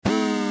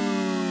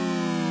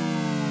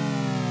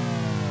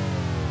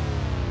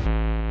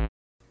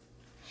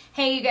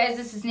Hey you guys,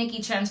 this is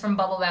Nikki Trends from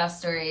Bubble Bath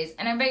Stories,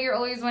 and I bet you're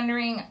always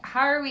wondering,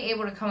 how are we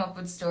able to come up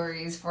with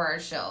stories for our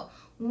show?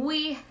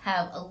 We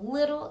have a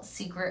little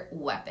secret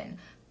weapon,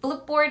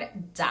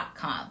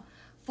 Flipboard.com.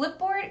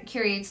 Flipboard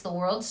curates the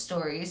world's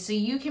stories so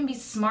you can be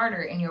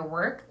smarter in your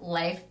work,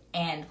 life,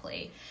 and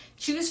play.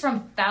 Choose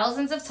from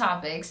thousands of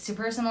topics to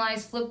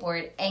personalize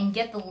Flipboard and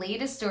get the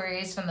latest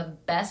stories from the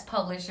best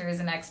publishers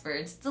and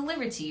experts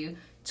delivered to you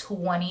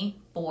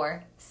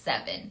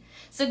 24/7.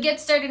 So get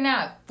started now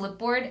at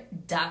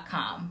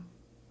Flipboard.com.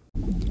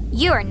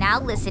 You are now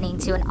listening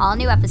to an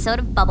all-new episode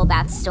of Bubble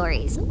Bath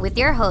Stories with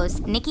your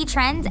hosts, Nikki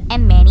Trends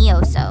and Manny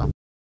Oso.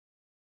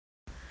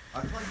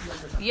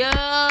 Yo,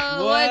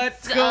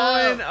 What's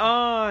going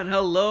on?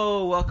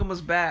 Hello, welcome us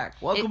back.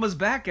 Welcome us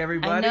back,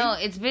 everybody. I know,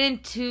 it's been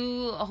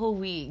 2 whole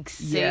weeks,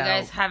 so Yeah. you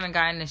guys haven't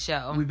gotten the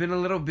show. We've been a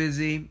little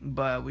busy,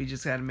 but we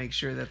just had to make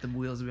sure that the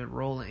wheels have been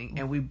rolling,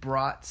 and we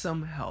brought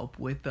some help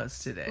with us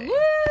today. Woo!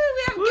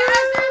 We have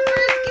guests, our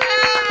first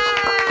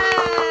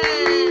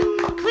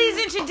guest! Please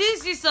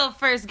introduce yourself,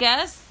 first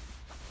guest.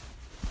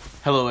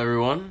 Hello,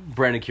 everyone.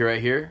 Brandon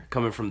Curate here,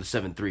 coming from the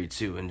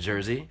 732 in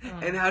Jersey.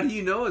 And how do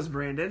you know us,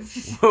 Brandon?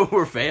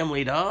 We're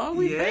family, dog.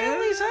 We Yeah.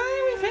 family, son.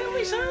 We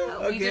family, son.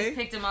 We Okay. just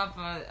picked him up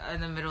in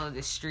the middle of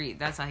the street.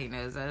 That's how he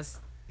knows us.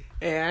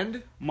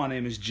 And My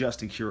name is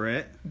Justin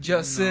Curate.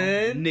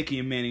 Justin. Nikki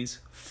and Manny's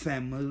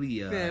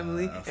family.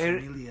 Family.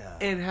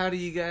 And how do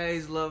you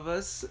guys love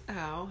us?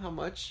 How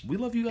much? We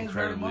love you guys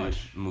very Incredibly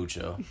much.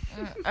 mucho.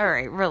 All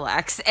right,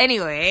 relax.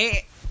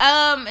 Anyway,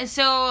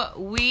 so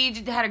we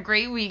had a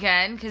great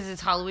weekend because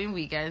it's Halloween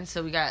weekend.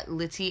 So we got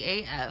Litty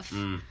AF.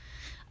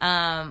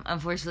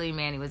 Unfortunately,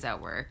 Manny was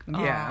at work.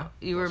 Yeah. Aw,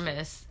 you were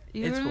missed.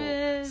 It's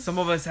cool. Some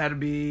of us had to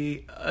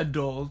be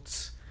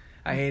adults.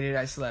 I hated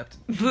I slept.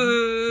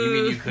 Boo. You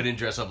mean you couldn't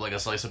dress up like a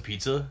slice of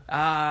pizza?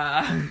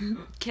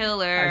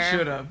 Killer. I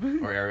should have.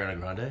 Or Ariana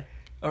Grande?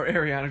 Or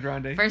Ariana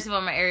Grande. First of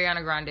all, my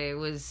Ariana Grande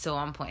was so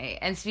on point.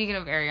 And speaking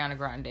of Ariana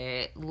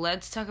Grande,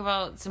 let's talk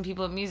about some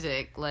people in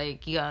music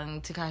like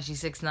young Tekashi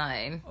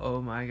 6ix9ine. Oh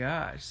my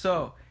gosh.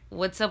 So,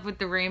 What's up with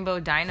the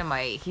Rainbow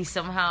Dynamite? He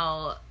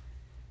somehow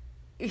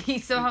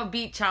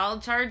beat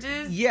child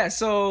charges. yeah,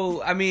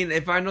 so, I mean,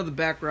 if I know the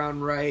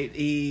background right,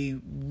 he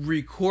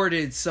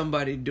recorded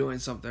somebody doing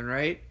something,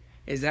 right?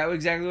 Is that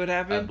exactly what I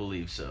happened?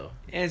 believe so.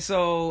 And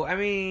so, I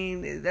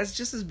mean, that's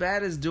just as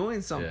bad as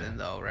doing something, Yeah.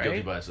 though, Guilty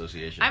right? by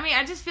association. I mean,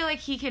 I just feel like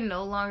he can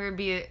no longer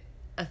be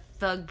a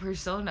thug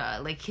persona,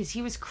 like, cause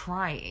he was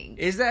crying.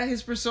 Is that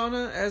his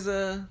persona as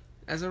a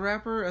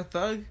rapper, a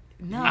thug?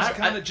 No, He's I-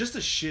 kind of just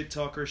a shit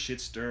talker,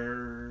 shit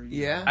stirrer.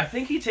 Yeah. I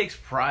think he takes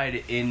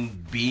pride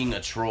in being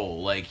a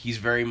troll. Like, he's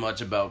very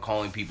much about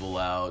calling people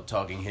out,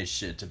 talking his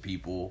shit to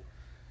people.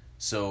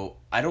 So,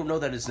 I don't know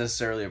that it's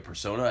necessarily a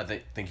persona. I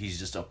think he's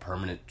just a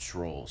permanent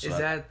troll. So Is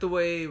that the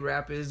way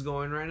rap is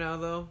going right now,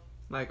 though?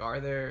 Like, are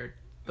there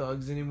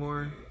thugs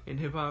anymore in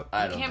hip-hop?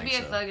 I you don't can't think be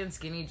a so. thug in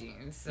skinny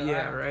jeans. So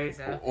Yeah, I don't right.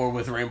 think so. Or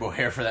with rainbow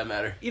hair, for that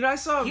matter. You know, I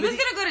saw a He was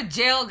video... gonna go to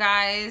jail,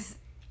 guys.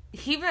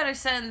 He better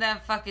send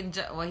that fucking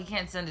well, he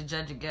can't send a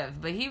judge a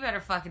gift, but he better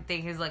fucking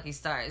thank his lucky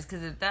stars.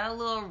 Because if that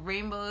little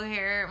rainbow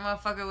hair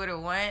motherfucker would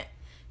have went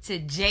to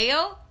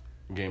jail,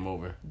 Game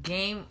over.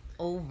 game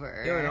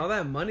over. Yo, and all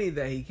that money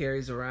that he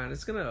carries around,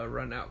 it's gonna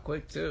run out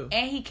quick, too.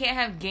 And he can't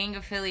have gang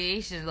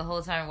affiliations the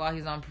whole time while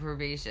he's on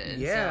probation.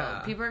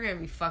 Yeah. So people are gonna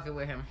be fucking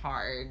with him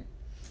hard.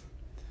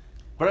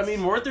 But I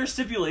mean, weren't there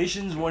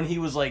stipulations when he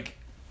was like,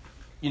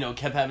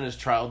 kept having his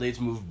trial dates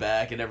moved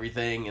back and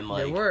everything, and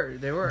like They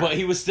were. But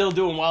he was still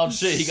doing wild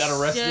shit. He got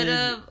arrested. Should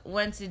have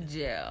went to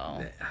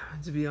jail.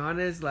 To be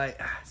honest,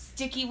 like...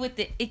 Sticky with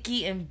the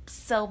icky and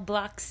cell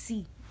block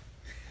C.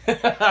 You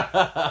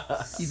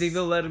think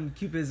they'll let him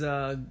keep his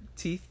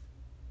teeth?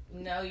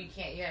 No, you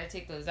can't. You gotta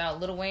take those out.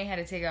 Lil Wayne had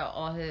to take out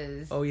all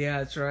his Oh, yeah,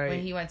 that's right. when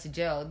he went to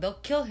jail. They'll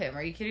kill him.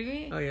 Are you kidding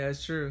me? Oh, yeah,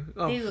 that's true.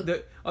 Oh, They look-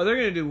 they're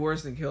gonna do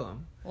worse than kill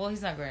him. Well,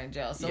 he's not going to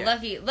jail. So Yeah.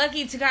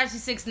 lucky Tekashi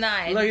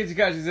 6ix9ine. Lucky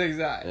Tekashi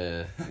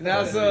 6ix9ine. Yeah.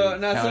 Not so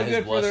Count his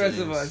good for the rest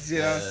of us, blessings. you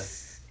know. Yeah.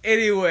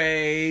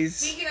 Anyways,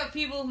 Speaking of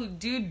people who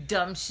do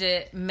dumb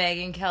shit,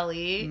 Megyn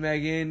Kelly.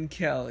 Megan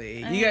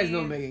Kelly. You guys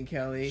know Megan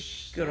Kelly.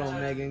 Good old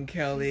Megan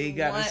Kelly.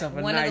 Got herself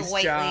a one nice of the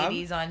white job.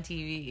 ladies on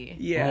TV.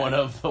 Yeah. One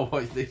of the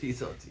white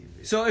ladies on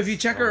TV. So if you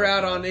check Oh her my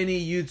out God. on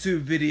any YouTube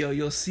video,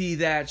 you'll see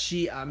that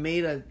she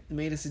made a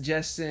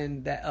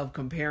suggestion that of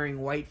comparing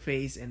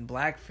whiteface and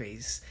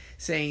blackface,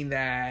 saying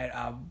that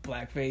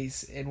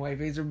blackface and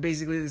whiteface are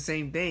basically the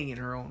same thing in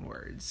her own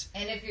words.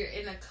 And if you're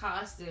in a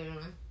costume,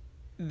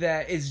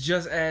 That it's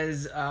just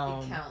as it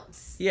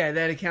counts. yeah,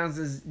 that it counts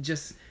as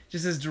just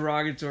as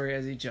derogatory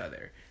as each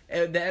other.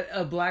 That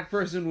a black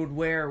person would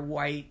wear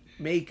white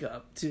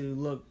makeup to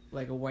look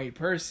like a white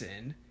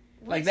person.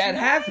 Like Which that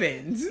what?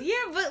 happens. Yeah,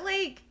 but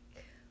like,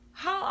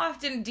 how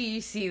often do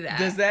you see that?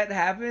 Does that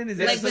happen? Is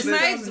that Like, something-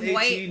 besides 2018,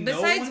 white-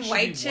 no besides one should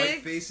white be chicks-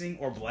 white facing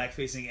or black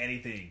facing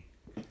anything.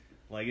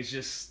 Like, it's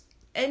just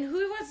And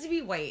who wants to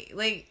be white?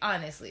 Like,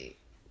 honestly,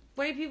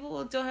 white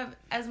people don't have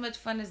as much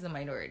fun as the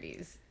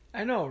minorities.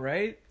 I know,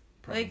 right?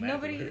 Like,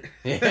 nobody...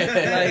 Like,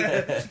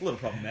 A little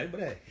problematic, but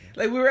hey.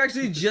 like we were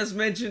actually just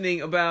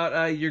mentioning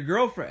about your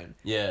girlfriend.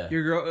 Yeah.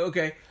 Your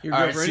girlfriend All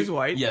right, is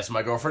white. Yes,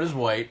 my girlfriend is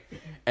white,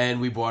 and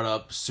we brought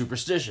up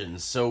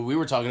superstitions. So we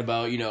were talking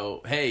about,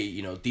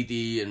 hey,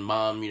 Titi and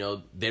Mom,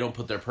 they don't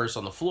put their purse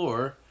on the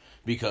floor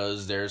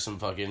because there's some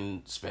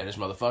fucking Spanish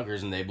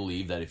motherfuckers, and they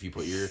believe that if you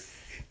put your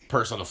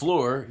purse on the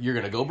floor, you're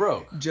gonna go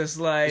broke. Just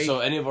like So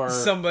any of our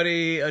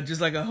somebody,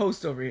 just like a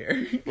host over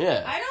here.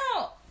 yeah. I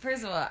don't...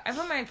 First of all, I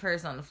put my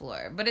purse on the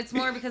floor, but it's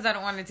more because I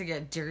don't want it to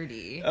get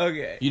dirty.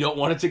 Okay. You don't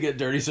want it to get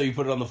dirty, so you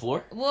put it on the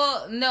floor?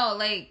 Well, no,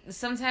 like,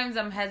 sometimes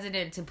I'm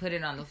hesitant to put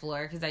it on the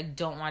floor because I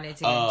don't want it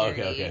to get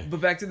dirty. Okay. But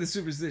back to the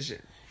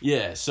superstition.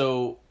 Yeah,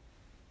 so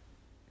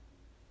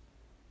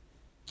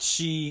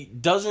she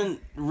doesn't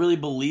really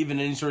believe in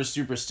any sort of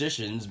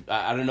superstitions.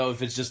 I don't know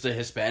if it's just a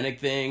Hispanic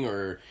thing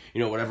or,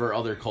 whatever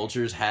other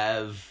cultures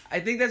have. I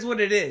think that's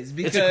what it is.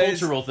 Because It's a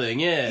cultural thing,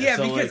 yeah. Yeah,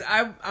 So, because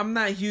like, I'm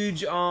not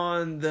huge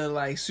on the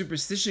like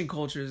superstition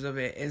cultures of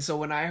it, and so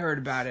when I heard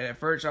about it at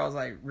first, I was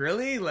like,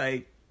 really?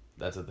 Like,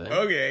 that's a thing.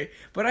 okay.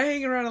 But I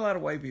hang around a lot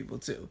of white people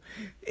too.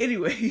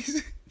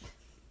 Anyways,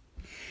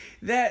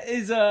 that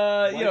is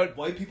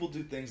White people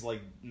do things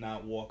like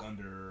not walk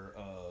under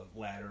a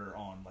ladder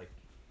on like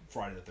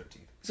Friday the 13th.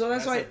 So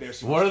that's why. like their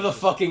What are the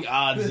fucking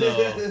odds,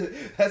 though?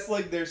 That's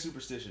like they're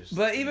superstitious.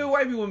 But even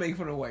white people make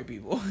fun of white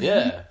people.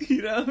 Yeah.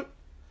 You know.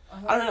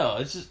 I don't know.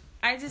 It's just...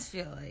 I just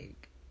feel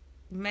like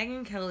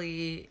Megyn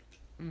Kelly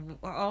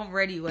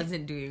already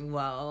wasn't doing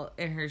well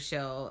in her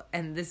show,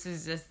 and this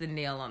was just the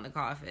nail on the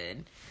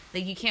coffin.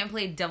 Like, you can't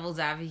play devil's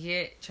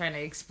advocate trying to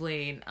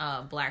explain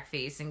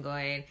blackface and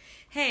going,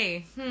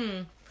 hey,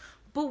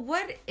 but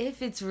what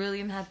if it's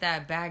really not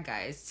that bad,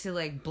 guys, to,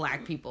 like,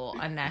 black people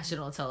on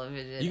national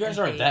television? You guys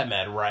aren't that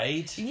mad,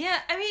 right? Yeah,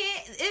 I mean,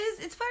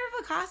 it's part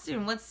of a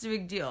costume. What's the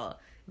big deal?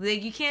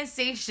 Like, you can't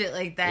say shit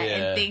like that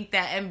and think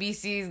that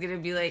NBC is gonna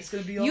be like, it's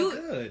gonna be all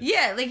good.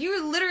 Yeah, like, you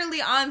were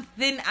literally on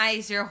thin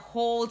ice your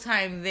whole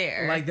time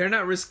there. Like, they're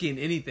not risking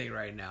anything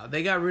right now.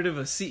 They got rid of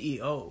a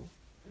CEO.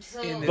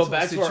 So, in this But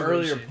back to our situation.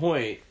 earlier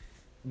point,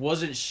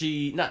 wasn't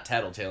she... Not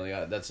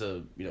tattletaling, that's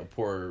a,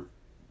 poor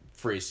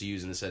phrase to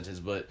use in the sentence,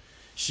 but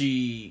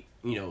she,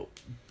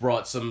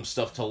 brought some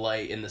stuff to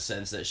light in the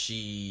sense that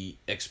she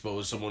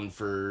exposed someone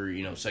for,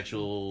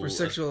 sexual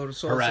sexual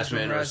assault,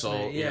 harassment or sexual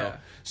assault, yeah.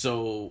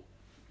 So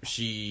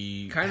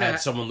she Kinda had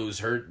someone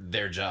lose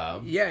their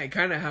job. Yeah,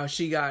 kind of how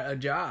she got a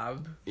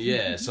job.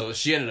 Yeah, so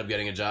she ended up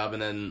getting a job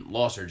and then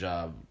lost her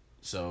job.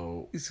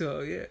 So,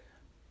 So yeah.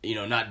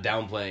 Not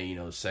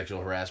downplaying,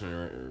 sexual harassment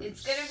or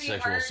It's gonna be sexual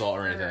hard assault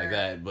or for anything like her.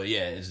 that. But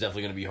yeah, it's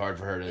definitely going to be hard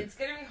for her to it's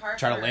gonna be hard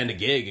try for to land a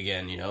gig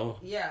again,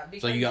 Yeah,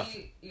 because like you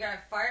got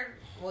fired.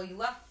 Well, you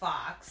left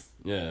Fox,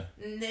 Yeah.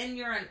 and then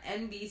you're on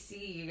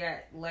NBC. You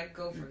got let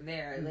go from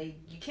there. Like,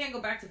 you can't go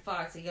back to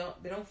Fox. They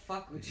don't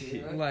fuck with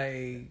you.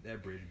 Like,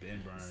 That bridge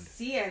been burned.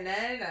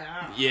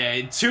 CNN.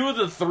 Yeah, 2 of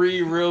the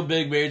 3 real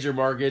big major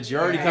markets, you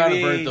already kind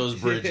of burnt those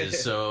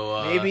bridges,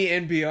 so... maybe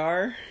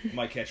NPR,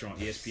 Might catch her on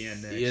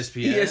ESPN next.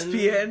 ESPN?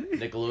 ESPN.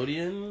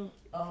 Nickelodeon?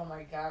 Oh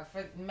my god!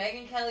 For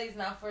Megyn Kelly's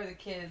not for the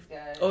kids,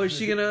 guys. Oh, is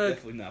she gonna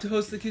Definitely not.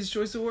 host the Kids'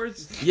 Choice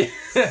Awards? Yeah,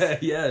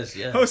 yes.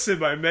 Hosted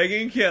by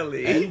Megyn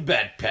Kelly. And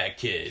Backpack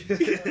Kid.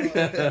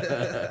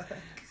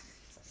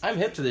 I'm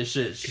hip to this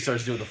shit. She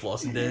starts doing the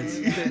flossing dance.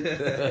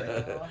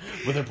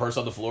 With her purse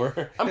on the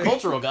floor. I'm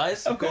cultural,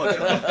 guys.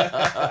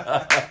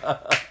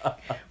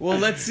 Well,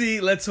 let's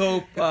see. Let's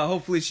hope.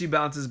 Hopefully, she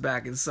bounces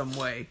back in some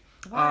way.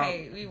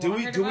 Why? Do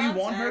we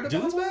want her to Do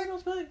bounce we back?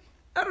 bounce back?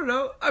 I don't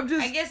know. I'm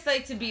just. I guess,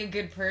 like, to be a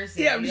good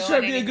person. Yeah, I'm You just don't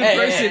trying to want be a any-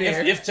 good person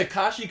Hey, here. if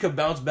Tekashi could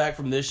bounce back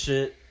from this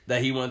shit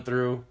that he went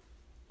through,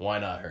 why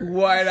not her?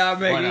 Why not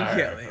Megyn not her?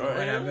 Kelly?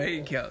 Why not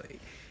Megyn Kelly?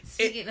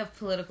 Speaking of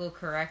political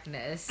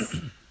correctness,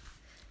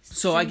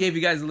 So I gave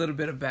you guys a little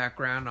bit of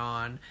background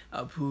on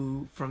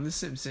Apu from The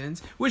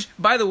Simpsons, which,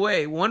 by the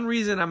way, one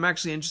reason I'm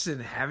actually interested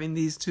in having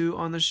these two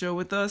on the show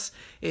with us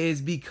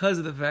is because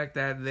of the fact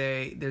that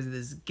there's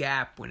this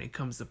gap when it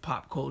comes to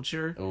pop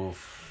culture.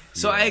 Oof.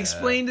 So I Yeah.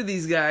 explained to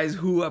these guys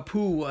who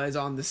Apu was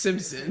on The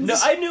Simpsons. No,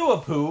 I knew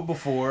Apu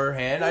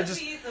beforehand. I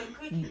just...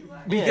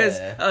 Because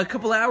Yeah. a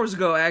couple hours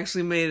ago, I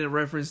actually made a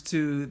reference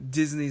to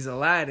Disney's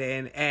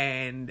Aladdin,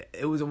 and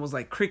it was almost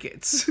like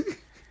crickets.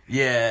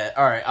 Yeah,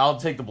 alright, I'll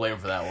take the blame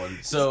for that one.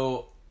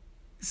 So,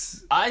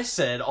 I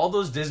said, all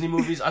those Disney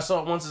movies, I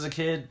saw it once as a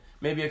kid,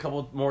 maybe a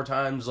couple more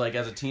times, like,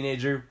 as a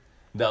teenager.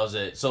 That was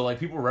it. So, like,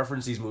 people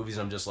reference these movies,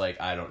 and I'm just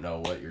like, I don't know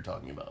what you're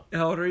talking about.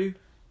 How old are you?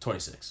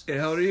 26.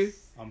 Yeah, how old are you?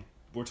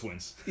 We're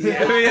twins.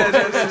 Yeah,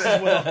 that's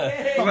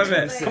my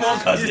bad. Come on,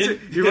 cousin.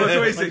 You're both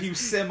Like 26. you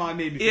semi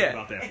made me think Yeah.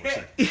 about that for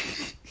a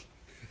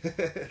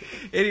second.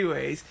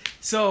 Anyways,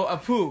 so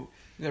Apu,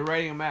 they're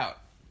writing him out.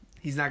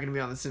 He's not going to be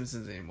on The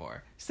Simpsons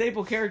anymore.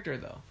 Staple character,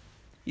 though.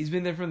 He's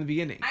been there from the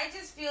beginning. I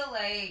just feel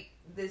like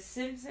The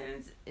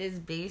Simpsons is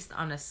based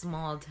on a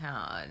small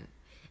town.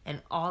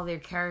 and all their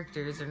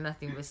characters are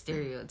nothing but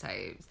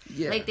stereotypes.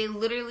 Yeah. Like, they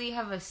literally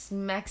have a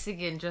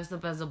Mexican dressed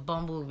up as a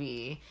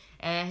bumblebee,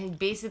 and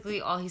basically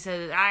all he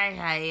says is, ay,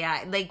 ay,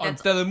 ay. Like,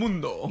 that's,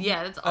 Telemundo.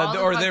 yeah, that's all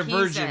or the their fuck he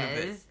version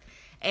says. of it.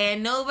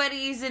 And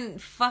nobody's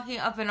fucking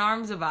up in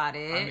arms about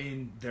it. I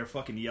mean, they're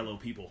fucking yellow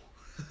people.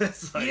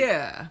 It's like,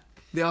 Yeah.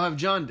 They all have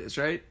jaundice,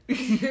 right?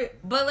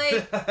 But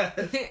like,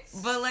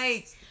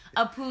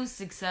 Apu's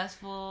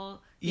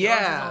successful. He owns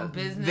his Yeah. own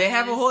business. They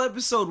have a whole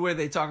episode where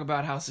they talk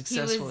about how He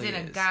successful was he in a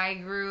is. guy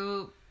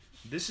group.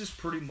 this is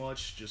pretty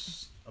much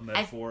just a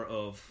metaphor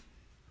of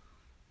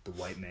the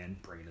white man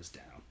bringing us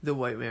down. The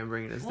white man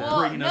bringing us down. Well,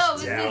 Bringing no, us it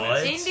was down. this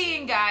What?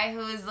 Indian guy who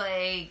was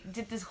like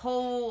did this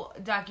whole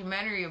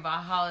documentary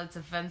about how it's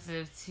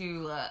offensive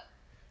to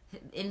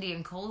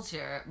Indian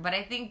culture. But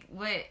I think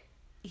what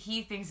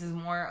he thinks is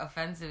more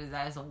offensive is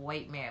that it's a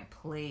white man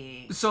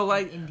playing So,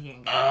 like- an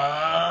Indian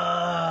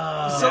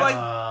guy. So, like,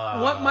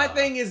 what my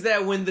thing is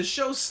that when the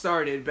show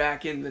started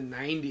back in the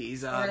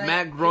 90s, like,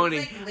 Matt it was, Groening,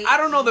 like, late I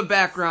don't know the 80s.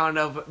 background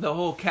of the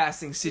whole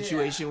casting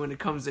situation when it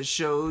comes to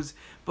shows,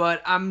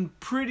 but I'm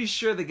pretty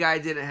sure the guy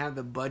didn't have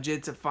the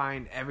budget to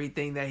find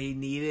everything that he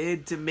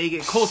needed to make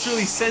it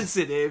culturally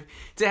sensitive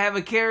to have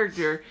a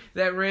character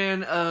that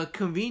ran a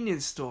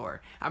convenience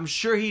store. I'm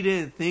sure he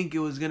didn't think it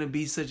was going to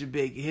be such a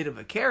big hit of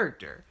a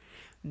character.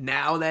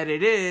 Now that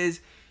it is,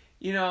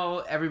 you know,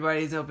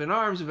 everybody's up in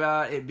arms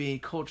about it being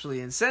culturally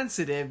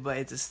insensitive, but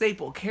it's a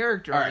staple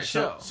character All on right, the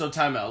show. so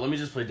time out. Let me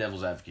just play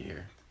devil's advocate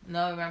here.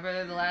 No,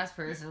 remember the last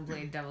person who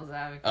played devil's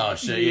advocate. Oh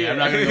shit! Yeah, I'm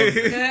not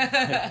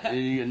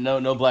gonna go.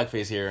 no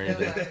blackface here or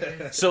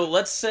anything. So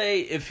let's say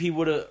if he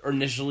would have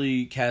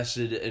initially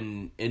casted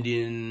an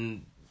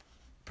Indian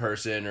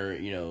person or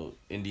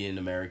Indian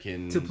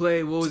American to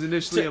play what was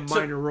initially a To-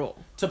 minor role.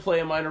 to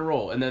play a minor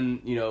role, and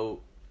then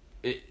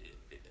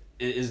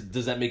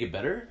does that make it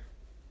better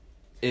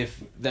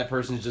if that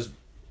person's just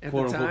At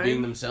quote the unquote time?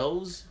 being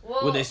themselves? Well-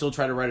 Would they still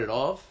try to write it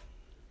off?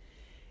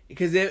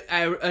 Because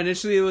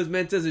initially it was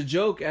meant as a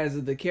joke as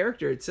the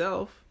character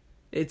itself.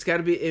 It's got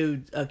to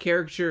be a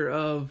caricature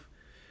of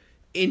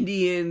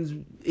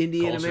Indian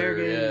Culture,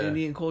 American, yeah.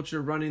 Indian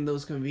culture running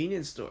those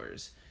convenience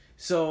stores.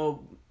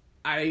 So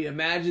I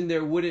imagine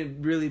there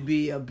wouldn't really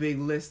be a big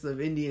list of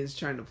Indians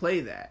trying to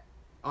play that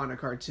on a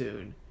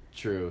cartoon.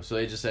 True. So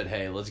they just said,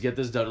 "Hey, let's get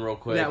this done real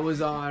quick." That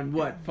was on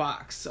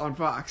Fox. On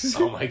Fox.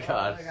 Oh my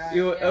god.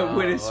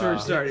 When it wow.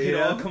 first started. It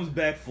yeah. all comes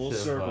back full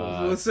circle.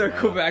 We'll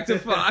circle back to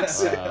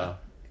Fox. Wow.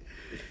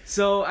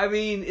 So, I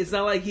mean, it's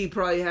not like he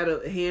probably had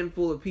a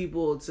handful of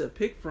people to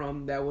pick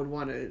from that would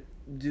want to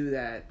do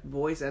that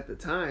voice at the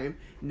time.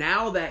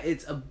 Now that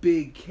it's a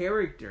big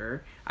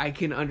character, I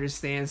can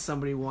understand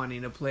somebody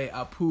wanting to play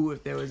Apu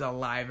if there was a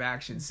live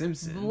action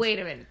Simpsons. Wait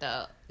a minute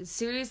though.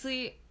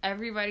 Seriously,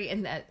 everybody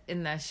in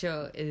that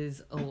show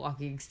is a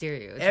walking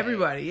stereotype.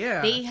 Everybody,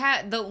 yeah. They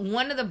had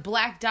one of the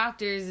black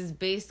doctors is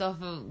based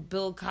off of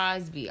Bill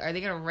Cosby. Are they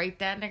gonna write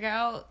that nigga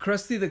out?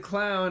 Krusty the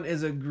Clown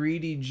is a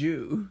greedy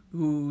Jew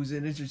who's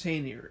an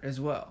entertainer as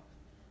well.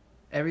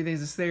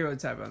 Everything's a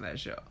stereotype on that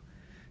show.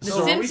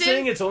 So are we Simpsons-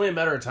 saying it's only a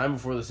matter of time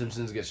before The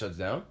Simpsons get shut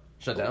down?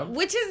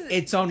 Which is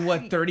It's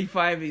on,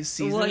 35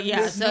 seasons? well,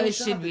 yeah. There's so no it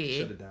shot should they be.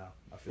 Shut it down.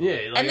 I feel Yeah,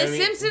 like. like, And the I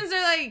mean, Simpsons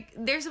are like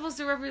they're supposed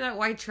to represent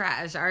white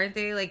trash, aren't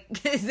they? Like,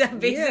 is that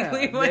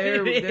basically Yeah, what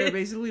it is? they're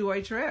basically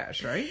white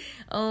trash, right?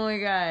 Oh my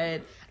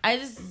god.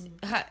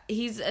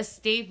 He's a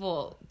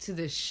staple to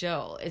the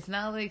show. It's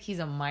not like he's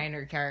a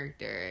minor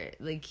character.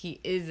 Like, he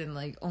is in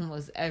like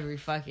almost every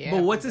fucking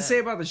But what to episode. say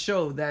about the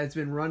show that it's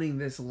been running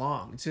this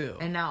long too?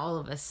 And now all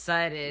of a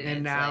sudden And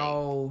it's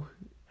now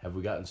have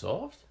we gotten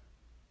solved?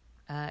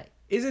 like,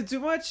 is it too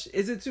much?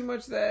 Is it too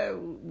much that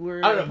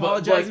we're I don't know, but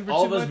apologizing like, for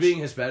all too of us much? being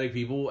Hispanic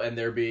people and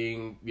there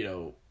being,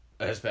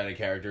 a Hispanic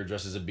character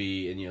dressed as a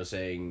bee and,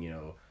 saying,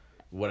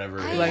 whatever.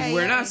 it is. Like,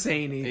 we're Yeah. not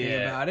saying anything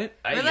Yeah. about it.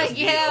 we're like,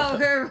 yeah,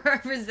 we're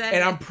representing.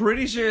 And I'm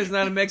pretty sure it's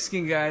not a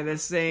Mexican guy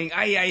that's saying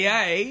ay ay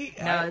ay.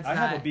 No, it's I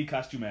not. have a bee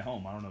costume at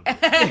home. I don't know.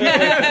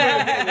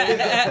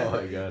 Oh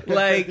my god.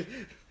 Like,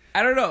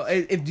 I don't know.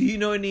 If do you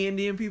know any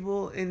Indian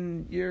people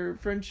in your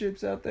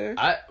friendships out there?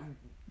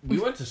 We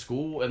went to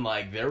school and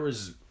like there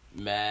was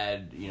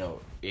mad,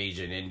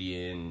 Asian,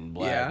 Indian,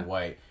 black, Yeah.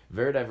 white,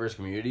 very diverse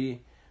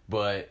community.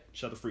 But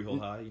Shut the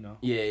freehold high,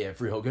 yeah,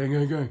 freehold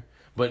gang.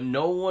 But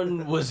no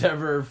one was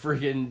ever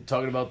freaking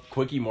talking about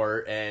Quickie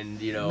Mart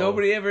and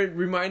Nobody ever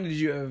reminded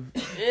you of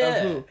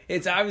Yeah. who.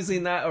 It's obviously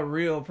not a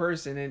real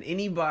person, and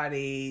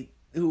anybody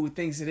who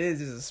thinks it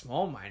is a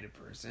small-minded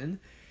person.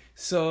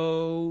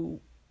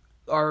 So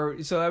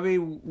I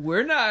mean,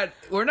 we're not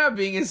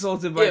being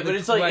insulted by yeah, but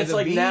it's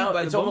like bee, now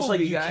by the it's almost like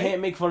bumblebee you guy.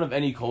 can't make fun of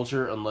any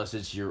culture unless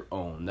it's your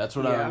own. That's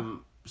what Yeah.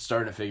 I'm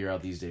starting to figure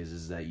out these days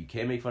is that you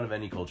can't make fun of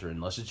any culture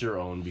unless it's your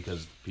own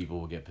because people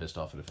will get pissed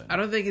off and offended. I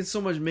don't think it's so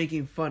much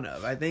making fun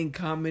of. I think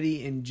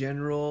comedy in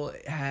general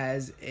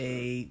has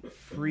a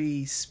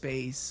free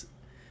space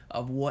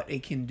of what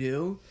it can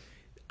do,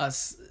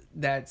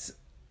 that's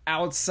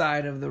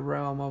outside of the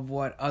realm of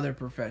what other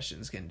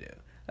professions can do.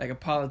 Like a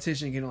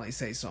politician can only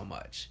say so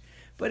much.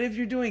 But if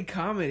you're doing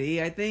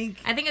comedy, I think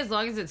I think as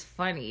long as it's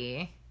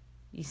funny.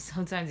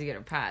 sometimes you get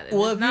a pass. If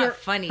Well, it's if not you're-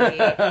 funny,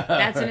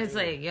 that's when it's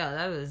like, yo,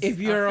 that was If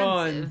you're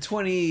offensive. on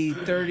 20,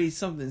 30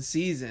 something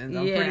seasons,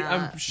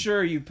 I'm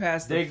sure you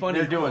passed the funny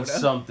They're doing quota.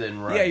 something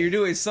right. Yeah, you're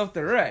doing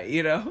something right,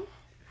 you know?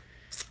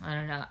 I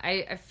don't know.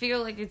 I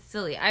feel like it's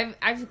silly.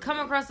 I've come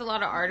across a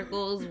lot of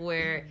articles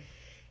where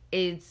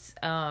it's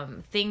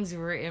things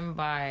written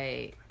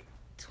by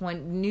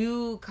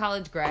new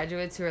college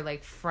graduates who are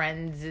like,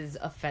 Friends is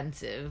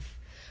offensive.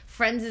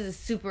 Friends is a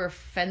super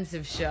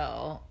offensive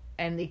show,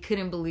 and they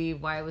couldn't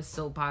believe why it was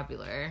so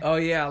popular. Oh,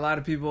 yeah, a lot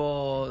of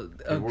people...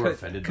 They were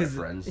offended by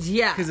Friends.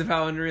 Yeah. Because of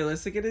how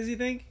unrealistic it is, you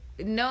think?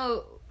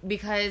 No,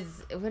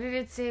 because what did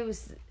it say? It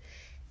was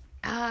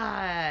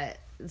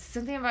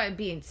something about it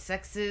being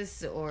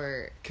sexist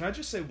or... Can I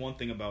just say one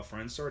thing about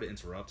Friends? Sorry to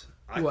interrupt.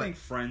 I What? think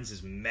Friends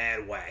is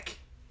mad whack.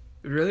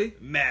 Really?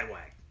 Mad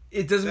whack.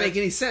 It doesn't make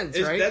any sense,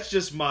 right? That's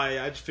just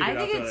I just figured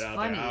I think out it's that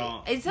funny.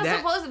 out It's not That-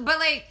 supposed, but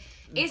like,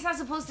 it's not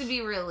supposed to be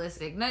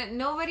realistic.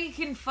 Nobody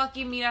can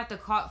fucking meet at the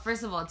car.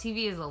 First of all,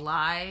 TV is a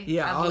lie.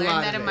 Yeah, I've a learned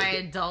lot that of in it. my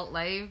adult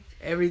life.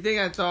 Everything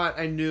I thought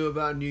I knew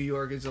about New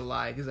York is a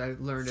lie because I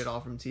learned it all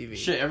from TV.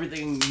 Shit,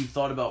 everything you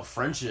thought about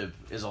friendship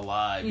is a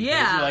lie. Because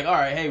Yeah. You're like, all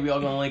right, hey, we all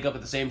gonna link up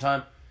at the same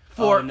time.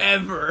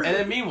 Forever. And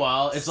then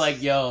meanwhile, it's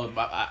like, yo,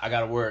 I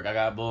gotta work. I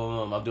gotta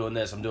boom. I'm doing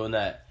this. I'm doing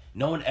that.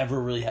 No one ever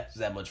really has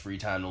that much free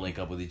time to link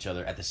up with each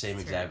other at the same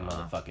exact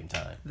motherfucking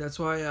time. That's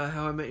why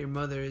How I Met Your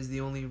Mother is the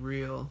only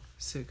real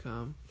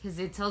sitcom. Because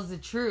it tells the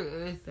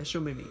truth. That show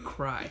made me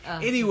cry.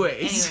 Anyway,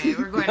 Anyways.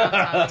 we're going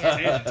off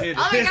topic. Tangent.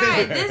 Oh my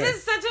god, this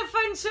is such a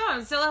fun show.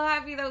 I'm so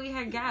happy that we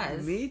had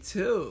guests. Me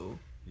too.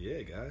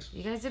 Yeah, guys.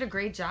 You guys did a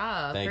great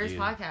job. Thank First you.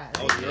 podcast.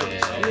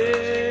 Oh,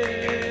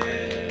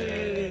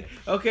 Yay!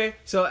 Okay,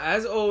 so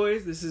as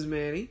always, this is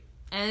Manny.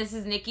 And this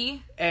is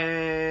Nikki.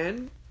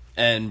 And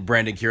And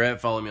Brandon Curette,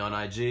 follow me on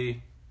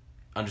IG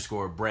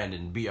 _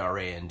 Brandon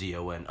BRANDON _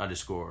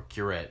 Curette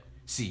CURET.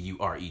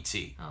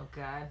 Oh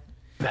god.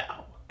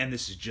 Bow. And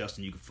this is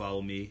Justin. You can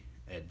follow me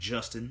at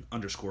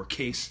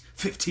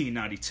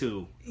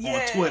Justin_Case1592 Yeah.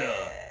 on Twitter.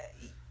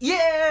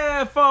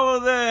 yeah, follow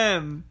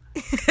them.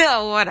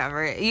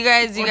 Whatever. You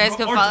guys can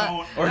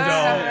follow. Or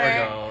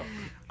don't.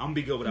 I'm gonna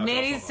be good without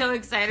Manny's y'all so following.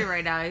 excited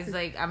right now. He's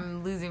like,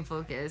 I'm losing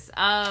focus.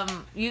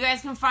 You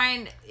guys can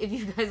find, if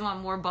you guys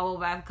want more Bubble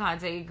Bath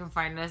content, you can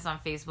find us on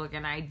Facebook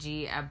and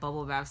IG at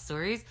Bubble Bath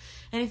Stories.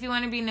 And if you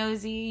want to be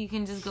nosy, you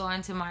can just go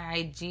onto my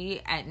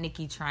IG at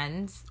Nikki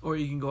Trends. Or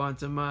you can go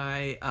onto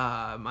my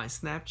my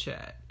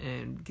Snapchat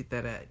and get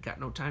that at Got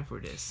No Time For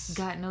This.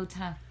 Got no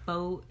time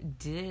for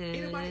this.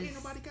 Ain't nobody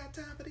got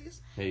time for this.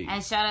 Hey.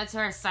 And shout out to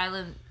our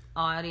silent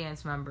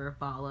audience member,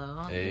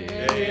 Balo. Hey.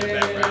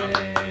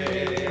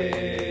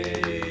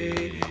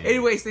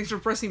 Anyways, thanks for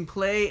pressing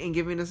play and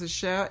giving us a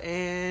shout,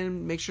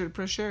 and make sure to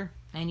press share.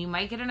 And you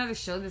might get another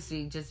show this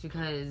week just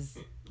because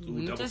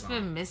we've double just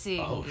time. been missing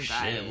Oh you shit,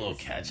 guys. a little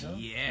catch up.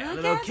 Yeah, a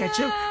Look little at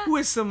ketchup that.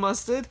 with some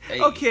mustard.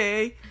 Hey.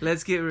 Okay,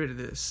 let's get rid of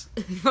this.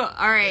 All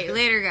right,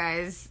 later,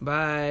 guys.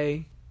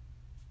 Bye.